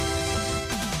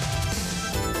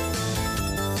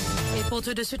Pour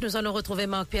tout de suite, nous allons retrouver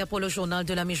Marc Pierre pour le journal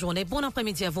de la mi-journée. Bon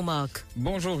après-midi à vous, Marc.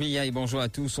 Bonjour Ria et bonjour à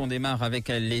tous. On démarre avec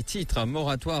les titres.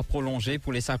 Moratoire prolongé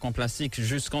pour les sacs en plastique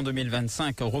jusqu'en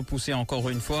 2025. Repoussé encore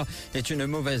une fois est une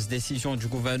mauvaise décision du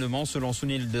gouvernement selon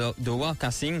Sunil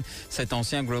Dewar-Kassing. Cet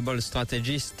ancien global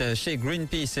strategist chez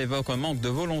Greenpeace évoque un manque de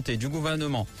volonté du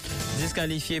gouvernement.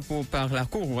 Disqualifié par la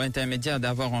Cour intermédiaire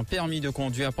d'avoir un permis de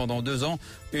conduire pendant 2 ans,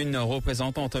 une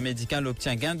représentante médicale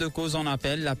obtient gain de cause en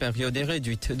appel. La période est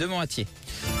réduite de moitié.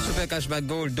 Super Cashback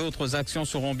Gold, d'autres actions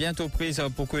seront bientôt prises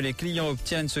pour que les clients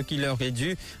obtiennent ce qui leur est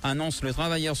dû, annonce le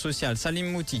travailleur social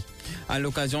Salim Mouti. À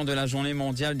l'occasion de la journée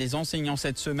mondiale des enseignants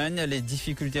cette semaine, les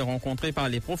difficultés rencontrées par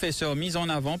les professeurs mises en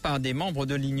avant par des membres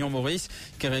de l'Union Maurice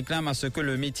qui réclament à ce que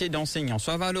le métier d'enseignant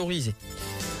soit valorisé.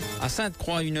 À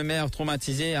Sainte-Croix, une mère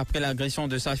traumatisée après l'agression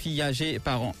de sa fille âgée de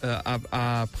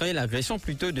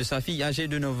sa fille âgée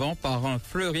de 9 ans par un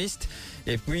fleuriste.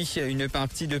 Et puis, une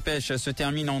partie de pêche se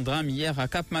termine en drame hier à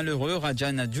Cap-Malheureux.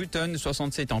 Rajan Dutton,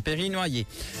 67 ans, périt noyé.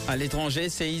 À l'étranger,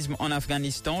 séisme en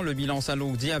Afghanistan. Le bilan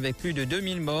s'alourdit avec plus de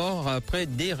 2000 morts près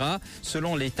d'Hérat.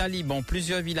 Selon les talibans,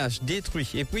 plusieurs villages détruits.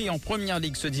 Et puis, en première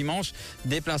ligue ce dimanche,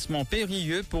 déplacement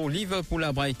périlleux pour Liverpool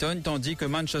à Brighton, tandis que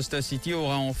Manchester City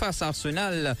aura en face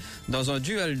Arsenal dans un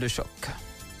duel de choc.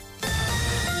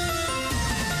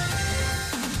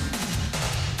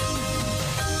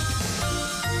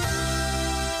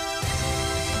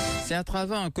 C'est à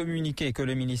travers un communiqué que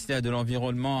le ministère de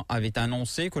l'Environnement avait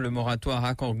annoncé que le moratoire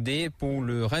accordé pour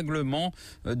le règlement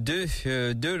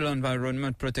de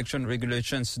l'Environment Protection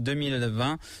Regulations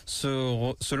 2020,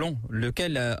 selon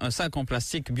lequel un sac en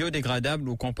plastique biodégradable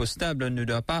ou compostable ne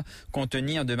doit pas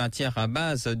contenir de matière à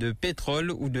base de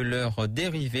pétrole ou de leurs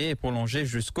dérivés, est prolongé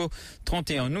jusqu'au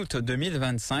 31 août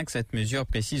 2025. Cette mesure,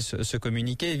 précise ce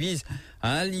communiqué, vise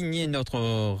à aligner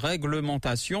notre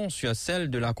réglementation sur celle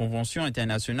de la Convention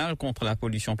internationale contre la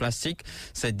pollution plastique.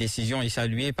 Cette décision est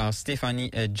saluée par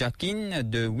Stéphanie Jackin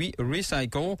de We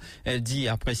Recycle. Elle dit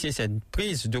apprécier cette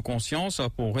prise de conscience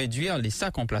pour réduire les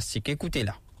sacs en plastique.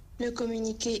 Écoutez-la. Le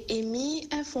communiqué émis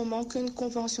informant qu'une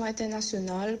convention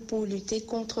internationale pour lutter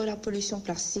contre la pollution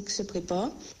plastique se prépare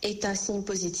est un signe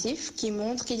positif qui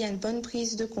montre qu'il y a une bonne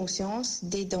prise de conscience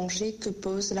des dangers que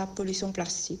pose la pollution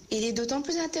plastique. Il est d'autant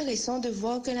plus intéressant de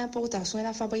voir que l'importation et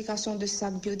la fabrication de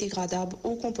sacs biodégradables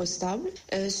ou compostables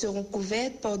seront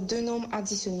couvertes par 2 normes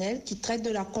additionnelles qui traitent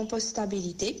de la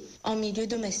compostabilité en milieu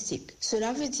domestique.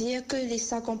 Cela veut dire que les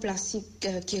sacs en plastique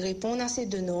qui répondent à ces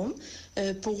 2 normes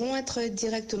pourront être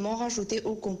directement rajoutés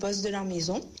au compost de la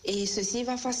maison, et ceci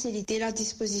va faciliter la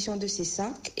disposition de ces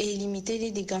sacs et limiter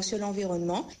les dégâts sur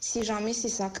l'environnement si jamais ces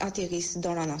sacs atterrissent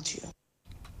dans la nature.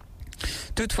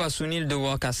 Toutefois, Sunil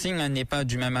Dewar-Kassing n'est pas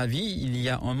du même avis. Il y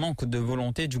a un manque de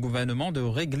volonté du gouvernement de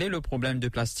régler le problème de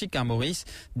plastique à Maurice,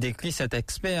 décrit cet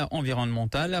expert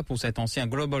environnemental. Pour cet ancien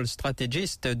global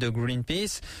strategist de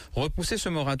Greenpeace, repousser ce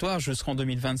moratoire jusqu'en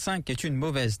 2025 est une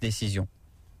mauvaise décision.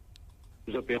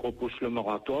 Je repousse le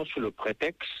moratoire sous le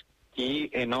prétexte qui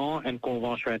est non une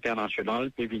convention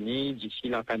internationale peut venir d'ici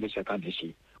la fin de cette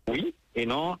année-ci. Oui, et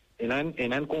non,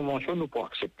 une convention nous peut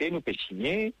accepter, nous peut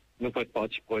signer, nous peut être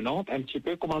partie prenante, un petit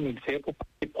peu comment nous le faire pour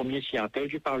les premiers signataires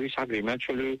du Paris Agreement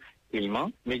sur le climat,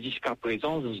 mais jusqu'à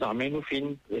présent, nous jamais nous fin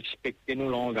respecter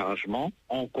nos engagements.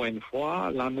 Encore une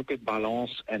fois, là, nous peut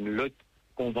balance une autre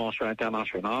convention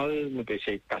internationale, nous peut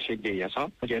essayer de cacher derrière ça.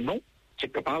 On dit non.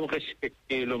 C'est capable de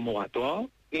respecter le moratoire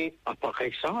et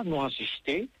après ça, nous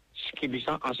assister, ce qui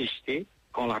vient assister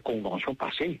quand la convention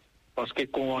passée. Parce que la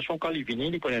convention, quand il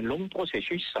vient, il connaît un long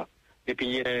processus, ça. Et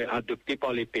puis, adopté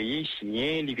par les pays,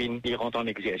 signé, il rentre en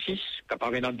exercice,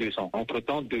 capable dans 2 ans.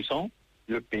 Entre-temps, 2 ans,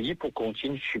 le pays pour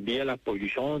continuer de subir la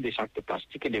pollution des sacs de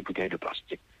plastique et des bouteilles de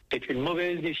plastique. C'est une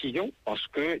mauvaise décision parce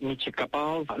que nous sommes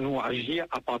capables de nous agir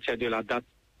à partir de la date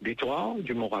butoir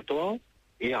du moratoire.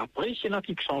 Et après, c'est un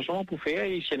petit changement pour faire,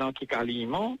 et c'est un petit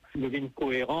alignement, nous sommes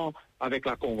cohérents avec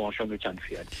la convention de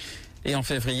Tianfiel. Et en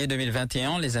février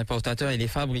 2021, les importateurs et les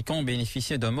fabricants ont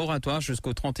bénéficié d'un moratoire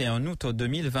jusqu'au 31 août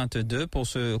 2022 pour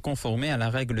se conformer à la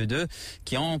règle 2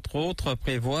 qui, entre autres,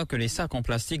 prévoit que les sacs en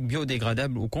plastique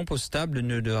biodégradables ou compostables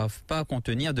ne doivent pas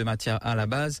contenir de matière à la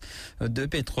base de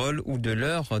pétrole ou de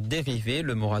leurs dérivés.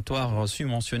 Le moratoire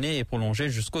subventionné est prolongé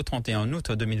jusqu'au 31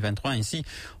 août 2023. Ainsi,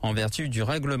 en vertu du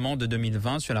règlement de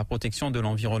 2020 sur la protection de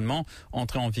l'environnement,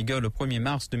 entré en vigueur le 1er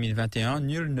mars 2021,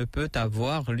 nul ne peut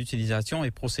avoir l'utilisation et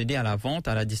procéder à la vente,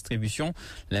 à la distribution,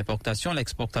 l'importation,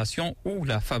 l'exportation ou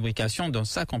la fabrication d'un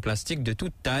sac en plastique de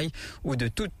toute taille ou de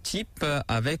tout type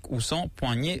avec ou sans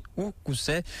poignée ou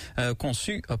gousset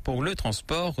conçu pour le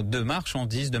transport de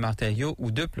marchandises, de matériaux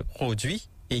ou de produits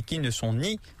et qui ne sont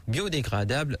ni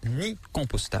biodégradables ni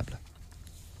compostables.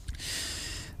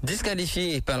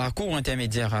 Disqualifiée par la Cour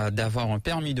intermédiaire d'avoir un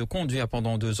permis de conduire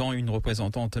pendant 2 ans, une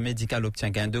représentante médicale obtient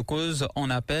gain de cause.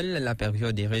 En appel, la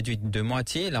période est réduite de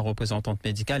moitié. La représentante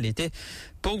médicale était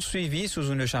poursuivie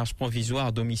sous une charge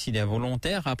provisoire d'homicide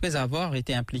involontaire après avoir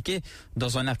été impliquée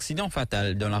dans un accident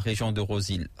fatal dans la région de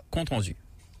Rosil. Compte rendu.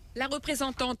 La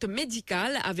représentante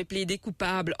médicale avait plaidé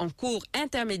coupable en cour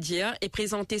intermédiaire et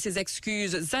présenté ses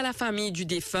excuses à la famille du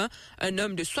défunt, un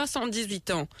homme de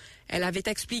 78 ans. Elle avait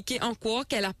expliqué en cours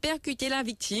qu'elle a percuté la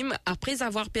victime après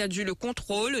avoir perdu le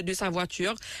contrôle de sa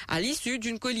voiture à l'issue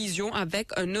d'une collision avec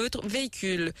un autre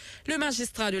véhicule. Le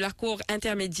magistrat de la cour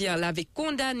intermédiaire l'avait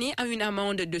condamnée à une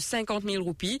amende de 50 000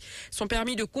 roupies. Son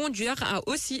permis de conduire a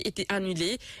aussi été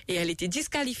annulé et elle était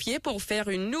disqualifiée pour faire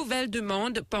une nouvelle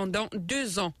demande pendant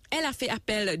 2 ans. Elle a fait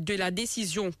appel de la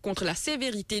décision contre la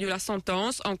sévérité de la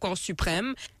sentence en Cour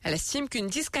suprême. Elle estime qu'une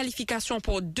disqualification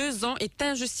pour 2 ans est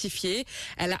injustifiée.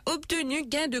 Elle a obtenu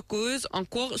gain de cause en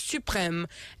Cour suprême.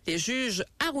 Les juges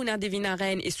Aruna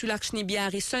Devinaren et Sulakshmi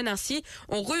Bihari Sonasi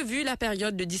ont revu la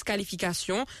période de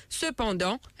disqualification.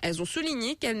 Cependant, elles ont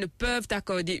souligné qu'elles ne peuvent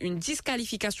accorder une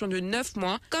disqualification de 9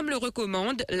 mois comme le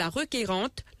recommande la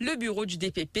requérante, le bureau du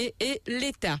DPP et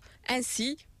l'État.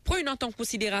 Ainsi, prenant en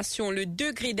considération le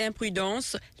degré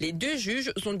d'imprudence, les 2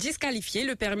 juges ont disqualifié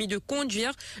le permis de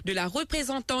conduire de la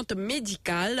représentante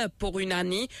médicale pour 1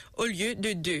 année au lieu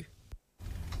de 2.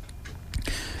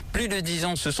 Plus de 10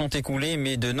 ans se sont écoulés,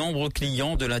 mais de nombreux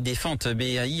clients de la défunte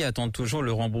BAI attendent toujours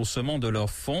le remboursement de leurs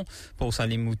fonds. Pour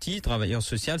Salim Mouti, travailleur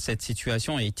social, cette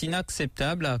situation est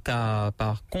inacceptable car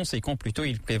par conséquent,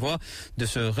 il prévoit de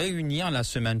se réunir la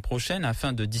semaine prochaine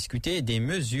afin de discuter des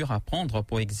mesures à prendre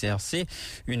pour exercer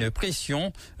une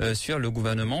pression sur le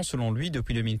gouvernement. Selon lui,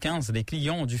 depuis 2015, les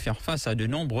clients ont dû faire face à de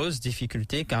nombreuses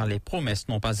difficultés car les promesses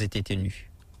n'ont pas été tenues.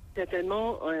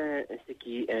 Certainement, c'est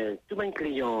que tout le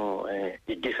client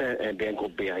des défunts bien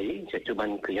groupe BAI, c'est tout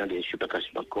le client des supercasses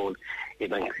call et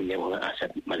bien client à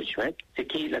cette management. C'est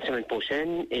que la semaine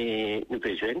prochaine, nous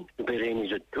pouvons joindre, nous pouvons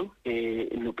réunir tout et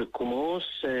nous pouvons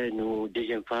commencer nos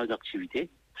deuxième phase d'activité.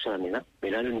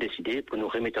 Mais là, nous avons décidé pour nous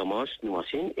remettre en marche, nous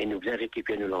enseigner et nous faisons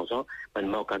récupérer nos lançants,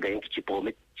 maintenant qu'à gagner qui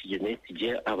promet de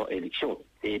dire avant l'élection.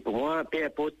 Et pour moi, peu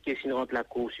importe qui est rentre la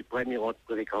Cour suprême, il rentre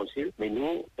le Council, mais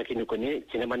nous, qui nous connaissons,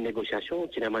 c'est une négociation,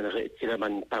 c'est une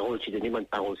parole, c'est une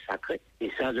parole sacrée,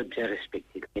 et ça, je dois bien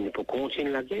respecter. Et nous pouvons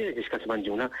continuer la guerre jusqu'à ce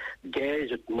moment-là, guerre,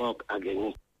 je manque à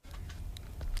gagner.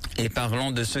 Et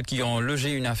parlant de ceux qui ont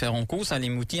logé une affaire en cours,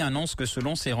 Salim Mouti annonce que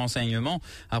selon ses renseignements,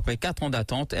 après 4 ans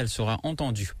d'attente, elle sera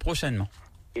entendue prochainement.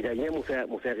 Et d'ailleurs, mon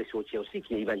frère ressortir aussi,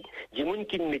 qu'il y a des gens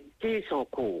qui mettent en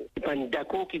cours. Il n'y a pas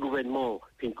d'accord que le gouvernement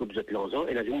fait une coupe de l'anzan,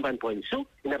 et là, il y a pour une sou,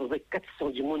 il y a à peu près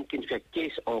 400 gens qui ne fait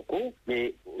caisse en cours,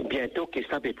 mais bientôt, que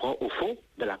ça peut prendre au fond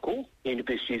de la cour, et nous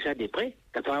pouvons suivre ça de près.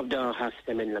 Capable dans la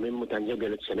semaine, la même montagne de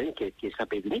l'autre semaine, que ça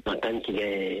peut venir, en tant qu'il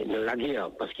est dans la guerre,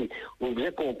 parce qu'on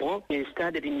vous comprend, que le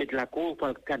stade de mettre la cour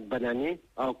pendant 4 bonnes années,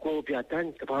 encore puis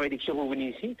attendre, après l'élection, vous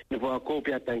venez ici, nous pouvons encore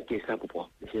puis attendre que ça pour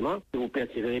prendre. C'est vrai, nous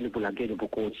persévérer pour la guerre, nous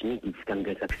pouvons continuer jusqu'à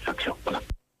une satisfaction. Voilà.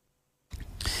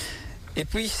 Et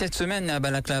puis, cette semaine, à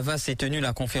Balaklava s'est tenue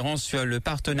la conférence sur le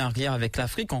partenariat avec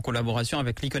l'Afrique en collaboration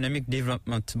avec l'Economic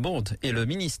Development Board et le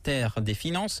ministère des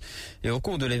Finances. Et au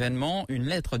cours de l'événement, une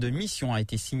lettre de mission a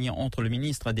été signée entre le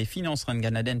ministre des Finances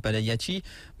Ranganaden Padayachi,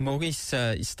 Maurice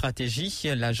Stratégie,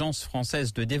 l'Agence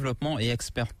française de développement et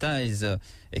expertise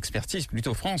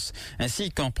France,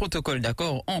 ainsi qu'un protocole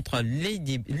d'accord entre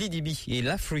l'EDB et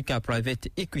l'Africa Private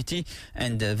Equity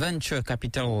and Venture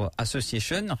Capital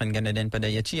Association. Ranganaden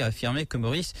Padayachi a affirmé que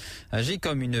Maurice agit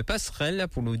comme une passerelle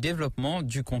pour le développement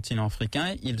du continent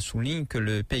africain. Il souligne que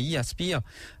le pays aspire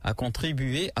à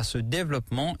contribuer à ce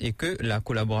développement et que la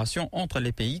collaboration entre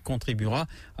les pays contribuera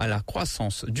à la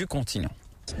croissance du continent.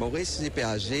 Maurice peut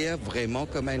agir vraiment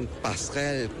comme une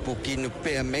passerelle pour qu'il nous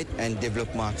permette un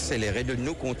développement accéléré de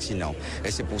nos continents.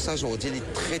 Et c'est pour ça aujourd'hui, il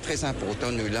est très très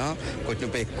important nous là, quand nous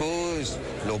payons cause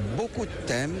beaucoup de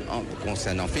thèmes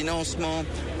concernant financement,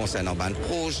 concernant ban de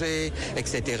projets,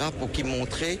 etc. pour qu'il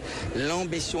montre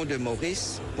l'ambition de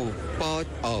Maurice pour part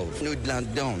of. Nous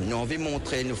là-dedans, nous avons envie de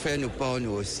montrer, nous faire nous part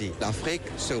nous aussi. L'Afrique,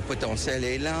 ce potentiel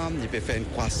est là, il peut faire une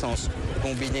croissance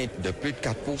combinée de plus de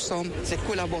 4%. C'est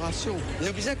collaboration. Nous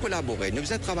devons collaborer, nous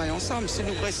devons travailler ensemble. Si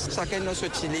nous restons chacun dans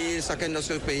notre île, chacun dans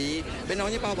notre pays, on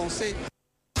n'y est pas avancé.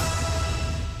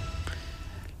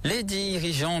 Les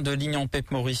dirigeants de l'Union PEP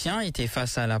mauricien étaient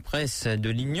face à la presse, de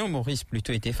l'Union Maurice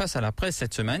plutôt, étaient face à la presse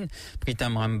cette semaine.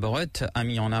 Pritam Ramborot a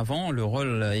mis en avant le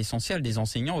rôle essentiel des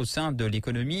enseignants au sein de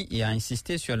l'économie et a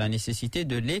insisté sur la nécessité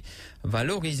de les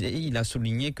valoriser. Il a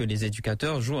souligné que les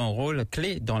éducateurs jouent un rôle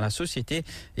clé dans la société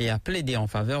et a plaidé en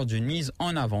faveur d'une mise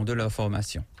en avant de leur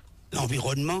formation.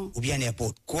 l'environnement ou bien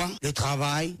n'importe quoi, le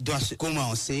travail doit se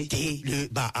commencer dès le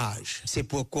bas âge. C'est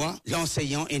pourquoi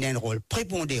l'enseignant a un rôle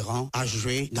prépondérant à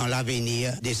jouer dans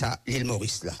l'avenir de l'île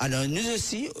Maurice. Là. Alors nous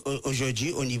aussi,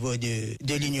 aujourd'hui, au niveau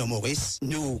de l'Union Maurice,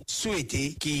 nous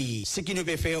souhaitons que ce qui nous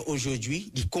peut faire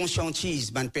aujourd'hui, de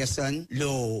conscientise bonne personne,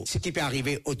 ce qui peut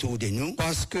arriver autour de nous,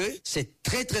 parce que c'est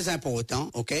très très important,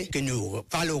 ok, que nous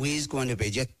valorisons, comment on peut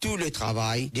dire, tout le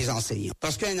travail des enseignants.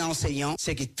 Parce qu'un enseignant,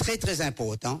 c'est qui est très très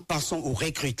important, parce qu'on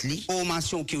recrute lui,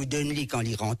 formation qu'il donne lui quand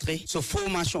il rentre, sa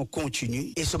formation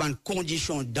continue et sur une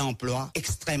condition d'emploi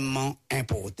extrêmement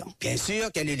important. Bien sûr,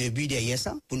 quel est le but derrière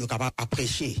ça? Pour nous capables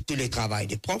d'apprécier tout le travail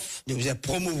des profs, de vous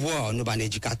promouvoir nos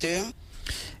éducateurs.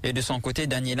 Et de son côté,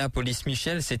 Daniela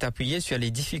Police-Michel s'est appuyée sur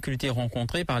les difficultés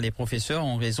rencontrées par les professeurs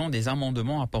en raison des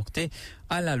amendements apportés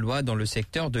à la loi dans le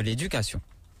secteur de l'éducation.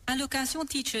 À l'occasion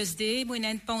Teachers Day, moi,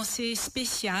 une pensée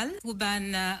spéciale pour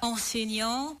les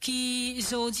enseignants qui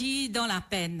sont dans la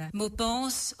peine. Je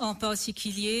pense en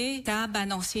particulier à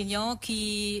un enseignant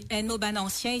qui est un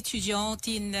ancien étudiant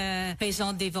qui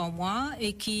présente devant moi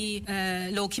et qui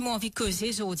m'ont envie de causer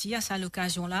aujourd'hui à cette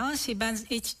occasion-là. C'est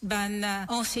un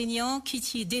enseignant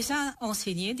qui a déjà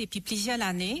enseigné depuis plusieurs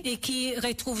années et qui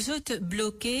retrouve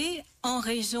bloqué en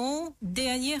raison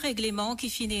dernier règlement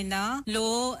qui finit là,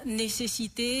 la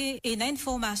nécessité et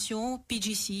l'information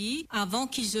PGCE avant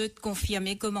qu'ils soient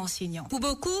confirmés comme enseignants. Pour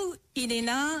beaucoup, il y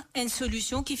a une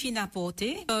solution qui finit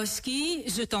apportée parce qu'ils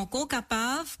sont encore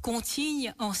capables de continuer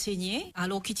à enseigner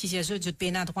alors qu'ils disent de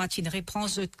peine à droite une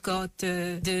réponse de code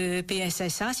de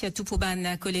PSSA, surtout pour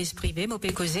un collège privé, mais on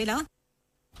peut causer là.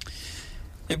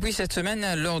 Et puis cette semaine,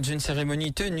 lors d'une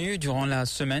cérémonie tenue durant la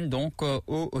semaine, donc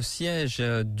au siège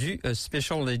du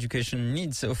Special Education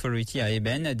Needs Authority à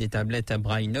Eben, des tablettes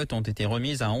Braille Note ont été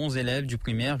remises à 11 élèves du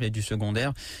primaire et du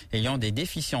secondaire ayant des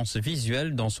déficiences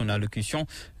visuelles. Dans son allocution,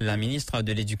 la ministre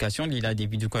de l'Éducation, Lila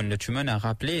Debidoukon-Lechumon, a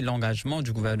rappelé l'engagement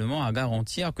du gouvernement à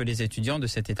garantir que les étudiants de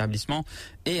cet établissement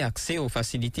aient accès aux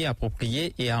facilités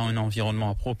appropriées et à un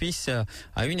environnement propice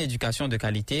à une éducation de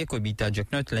qualité. Kobita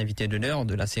Jeknot, l'invité d'honneur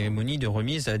de la cérémonie de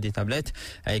remise des tablettes,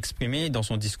 a exprimé dans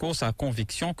son discours sa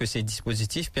conviction que ces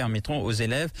dispositifs permettront aux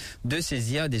élèves de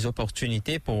saisir des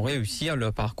opportunités pour réussir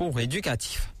leur parcours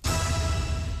éducatif.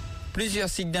 Plusieurs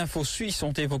sites d'infos suisses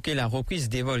ont évoqué la reprise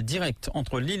des vols directs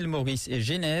entre l'île Maurice et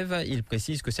Genève. Ils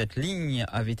précisent que cette ligne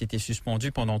avait été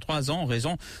suspendue pendant 3 ans en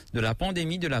raison de la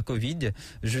pandémie de la Covid.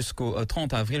 Jusqu'au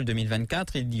 30 avril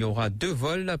 2024, il y aura 2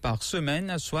 vols par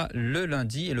semaine, soit le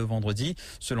lundi et le vendredi.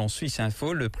 Selon Suisse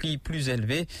Info, le prix plus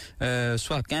élevé,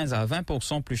 soit 15 à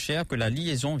 20% plus cher que la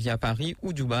liaison via Paris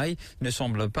ou Dubaï, ne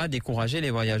semble pas décourager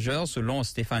les voyageurs, selon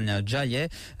Stéphane Jaillet,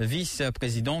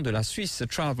 vice-président de la Swiss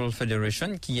Travel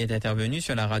Federation, qui est intervenu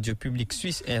sur la radio publique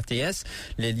suisse RTS.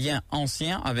 Les liens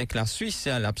anciens avec la Suisse,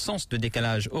 l'absence de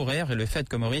décalage horaire et le fait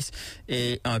que Maurice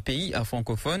est un pays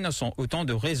francophone sont autant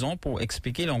de raisons pour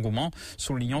expliquer l'engouement,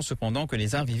 soulignant cependant que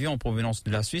les arrivées en provenance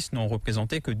de la Suisse n'ont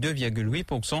représenté que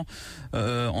 2,8%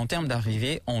 en termes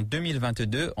d'arrivées en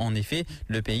 2022. En effet,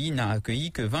 le pays n'a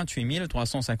accueilli que 28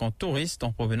 350 touristes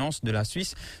en provenance de la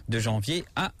Suisse de janvier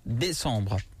à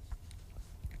décembre.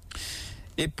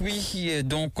 Et puis,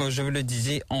 donc, je vous le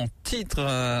disais en titre,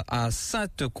 à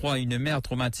Sainte-Croix, une mère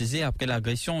traumatisée après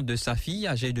l'agression de sa fille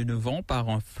âgée de 9 ans par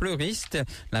un fleuriste.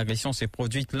 L'agression s'est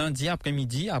produite lundi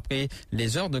après-midi, après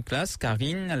les heures de classe.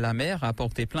 Karine, la mère, a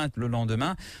porté plainte le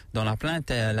lendemain. Dans la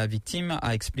plainte, la victime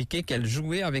a expliqué qu'elle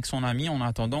jouait avec son ami en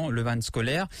attendant le van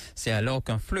scolaire. C'est alors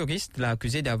qu'un fleuriste l'a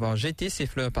accusé d'avoir jeté ses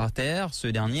fleurs par terre. Ce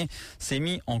dernier s'est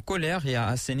mis en colère et a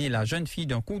asséné la jeune fille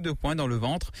d'un coup de poing dans le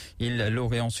ventre. Il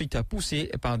l'aurait ensuite poussée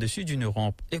par-dessus d'une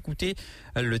rampe. Écoutez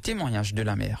le témoignage de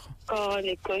la mère. Quand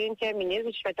l'école est terminée,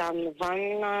 je fais un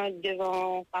van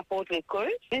devant la porte de l'école.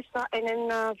 Juste ça, il y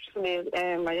a un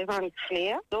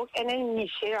flair. Donc, il y a une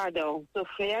nichée là-dedans. Ce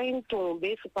flair est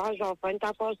tombé, c'est pas genre une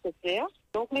tapage de flair.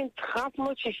 Donc, il trappe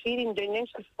motifié, il donne un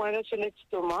coup de poing sur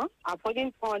l'estomac. Après,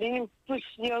 il prend une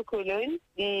poussière en colonne,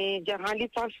 il rend les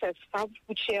passes ça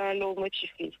pour tirer l'eau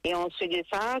motifié. Et ensuite de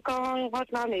ça, quand on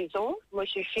rentre à la maison,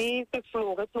 motifié peut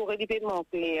pleurer des paiements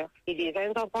clairs. Il est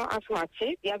 20 enfants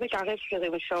asthmatiques, et avec un respirer,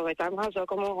 je suis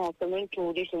comme on rentre comme une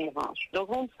tour des ouvrages. Donc,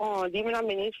 on prend 10 000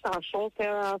 administrations,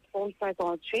 faire un fond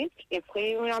 58, et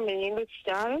puis on amène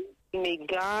l'hôpital. Mes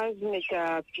gaz, mes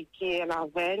piqué à la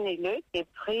veine et l'autre. Et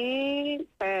puis,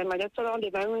 madame Solange,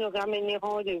 nous ramener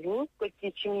rendez-vous, que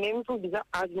tu même pour vous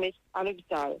admettre à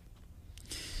l'hôpital.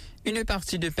 Une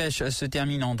partie de pêche se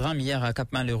termine en drame hier à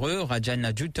Cap-Malheureux.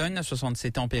 Rajan Juton,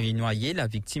 67 ans, périt noyé. La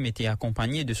victime était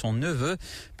accompagnée de son neveu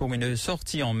pour une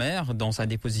sortie en mer. Dans sa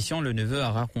déposition, le neveu a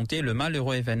raconté le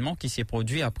malheureux événement qui s'est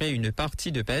produit après une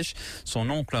partie de pêche. Son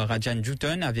oncle Rajan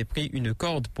Juton avait pris une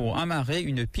corde pour amarrer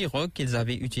une pirogue qu'ils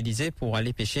avaient utilisée pour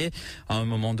aller pêcher. À un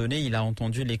moment donné, il a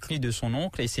entendu les cris de son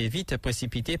oncle et s'est vite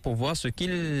précipité pour voir ce qui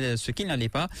n'allait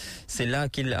pas. C'est là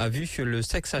qu'il a vu le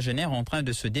sexagénaire en train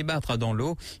de se débattre dans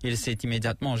l'eau. Il s'est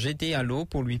immédiatement jeté à l'eau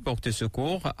pour lui porter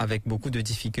secours. Avec beaucoup de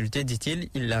difficultés, dit-il,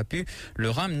 il a pu le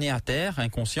ramener à terre.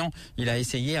 Inconscient, il a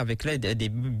essayé avec l'aide des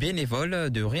bénévoles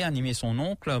de réanimer son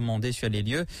oncle, mandé sur les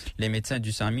lieux. Les médecins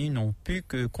du SAMU n'ont pu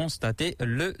que constater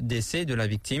le décès de la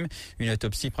victime. Une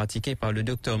autopsie pratiquée par le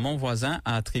docteur Monvoisin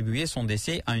a attribué son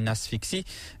décès à une asphyxie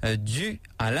due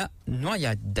à la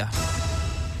noyade.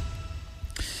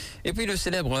 Et puis le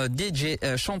célèbre DJ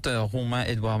chanteur roumain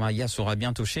Edouard Maia sera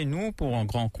bientôt chez nous pour un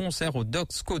grand concert au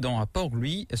Docks Codan à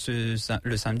Port-Louis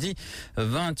le samedi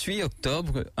 28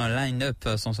 octobre. Un line-up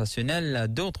sensationnel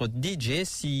d'autres DJ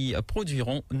s'y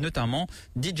produiront, notamment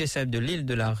DJ Seb de l'île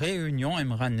de la Réunion,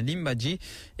 Emran Limbadji,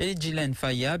 Gillen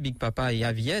Faya, Big Papa et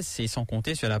Avies, et sans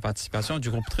compter sur la participation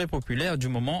du groupe très populaire du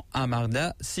moment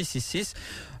Amarda 666.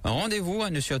 Rendez-vous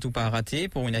à ne surtout pas rater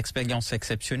pour une expérience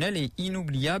exceptionnelle et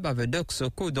inoubliable avec Docks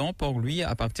Codan Port-Louis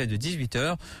à partir de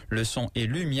 18h. Le son et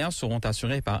lumière seront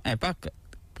assurés par Impact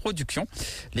Production.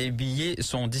 Les billets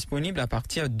sont disponibles à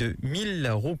partir de 1000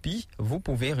 roupies. Vous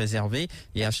pouvez réserver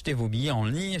et acheter vos billets en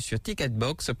ligne sur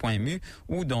ticketbox.mu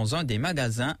ou dans un des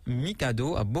magasins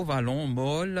Mikado à Beauvallon,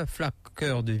 Mall, Flac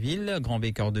Cœur de Ville, Grand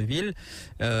Bay Cœur de Ville,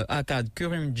 Acad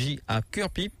Kurumji à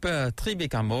Curpip,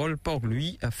 Tribeca Mall,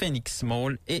 Port-Louis, Phoenix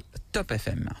Mall et Top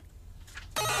FM.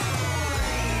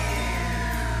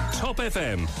 Top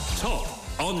FM, top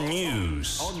on news.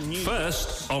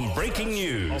 First on breaking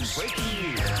news. Top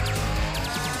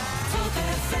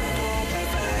FM,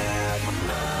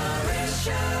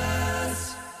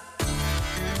 Mauritius.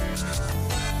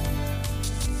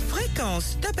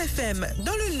 Fréquence Top FM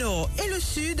dans le nord et le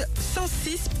sud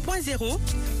 106.0,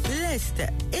 l'est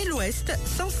et l'ouest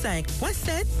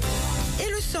 105.7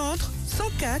 et le centre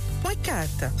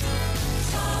 104.4.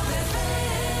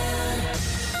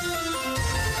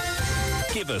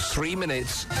 Give us 3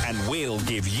 minutes and we'll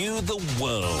give you the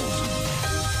world.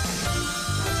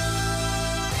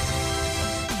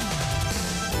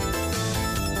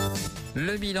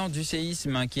 Le bilan du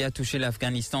séisme qui a touché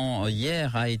l'Afghanistan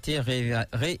hier a été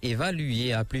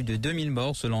réévalué à plus de 2000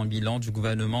 morts selon le bilan du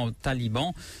gouvernement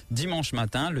taliban. Dimanche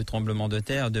matin, le tremblement de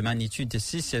terre de magnitude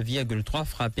 6,3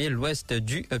 frappait l'ouest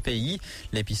du pays.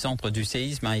 L'épicentre du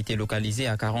séisme a été localisé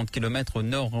à 40 km au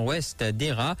nord-ouest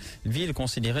d'Hérat, ville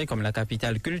considérée comme la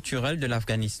capitale culturelle de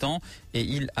l'Afghanistan, et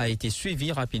il a été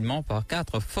suivi rapidement par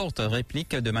 4 fortes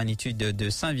répliques de magnitude de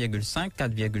 5,5,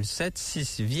 4,7,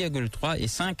 6,3 et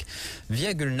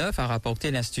 5,9 a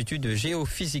rapporté l'Institut de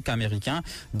géophysique américain.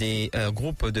 Des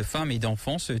groupes de femmes et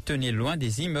d'enfants se tenaient loin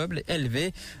des immeubles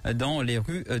élevés dans les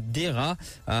rues d'Hérat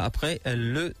après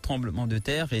le tremblement de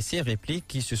terre et ses répliques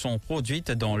qui se sont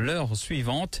produites dans l'heure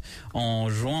suivante. En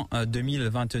juin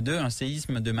 2022, un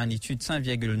séisme de magnitude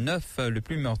 5,9, le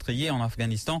plus meurtrier en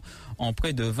Afghanistan en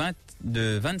près de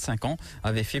 25 ans,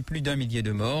 avait fait plus d'1 millier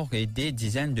de morts et des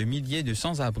dizaines de milliers de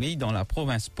sans-abri dans la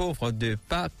province pauvre de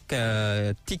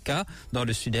Paktika dans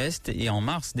le sud-est. Et en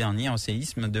mars dernier, un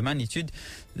séisme de magnitude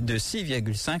de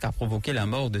 6,5 a provoqué la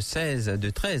mort de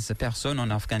 13 personnes en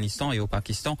Afghanistan et au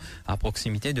Pakistan à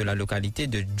proximité de la localité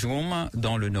de Djoum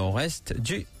dans le nord-est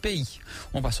du pays.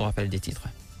 On passe au rappel des titres.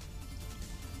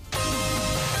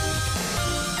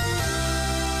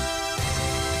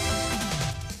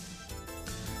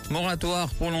 Moratoire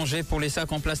prolongé pour les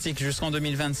sacs en plastique jusqu'en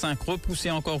 2025,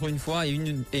 repoussé encore une fois et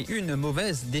une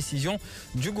mauvaise décision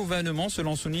du gouvernement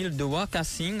selon Sunil Dewaka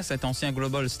Singh. Cet ancien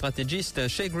global strategist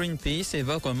chez Greenpeace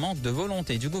évoque un manque de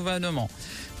volonté du gouvernement.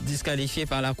 Disqualifié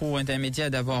par la Cour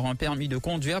intermédiaire d'avoir un permis de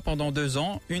conduire pendant 2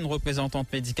 ans, une représentante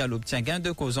médicale obtient gain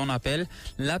de cause en appel.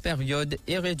 La période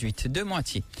est réduite de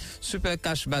moitié. Super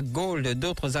Cashback Gold,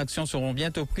 d'autres actions seront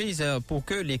bientôt prises pour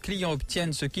que les clients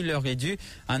obtiennent ce qui leur est dû,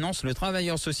 annonce le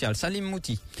travailleur social Salim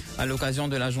Mouti. À l'occasion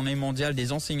de la journée mondiale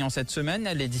des enseignants cette semaine,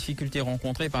 les difficultés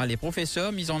rencontrées par les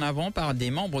professeurs mises en avant par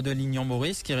des membres de l'Union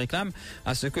Maurice qui réclament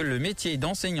à ce que le métier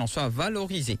d'enseignant soit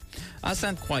valorisé. À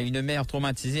Sainte-Croix, une mère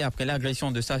traumatisée après l'agression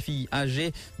de sa fille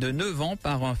âgée de 9 ans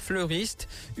par un fleuriste.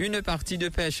 Une partie de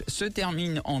pêche se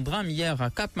termine en drame hier à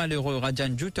Cap-Malheureux.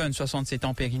 Rajan Juton, 67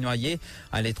 ans, périt noyé.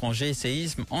 À l'étranger,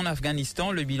 séisme en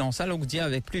Afghanistan. Le bilan s'alourdit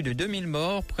avec plus de 2000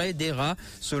 morts près d'Hérat.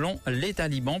 Selon les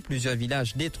talibans, plusieurs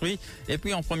villages détruits détruit. Et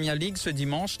puis en Première Ligue ce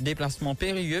dimanche, déplacement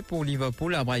périlleux pour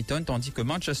Liverpool à Brighton, tandis que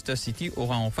Manchester City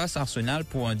aura en face Arsenal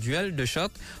pour un duel de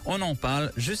choc. On en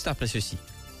parle juste après ceci.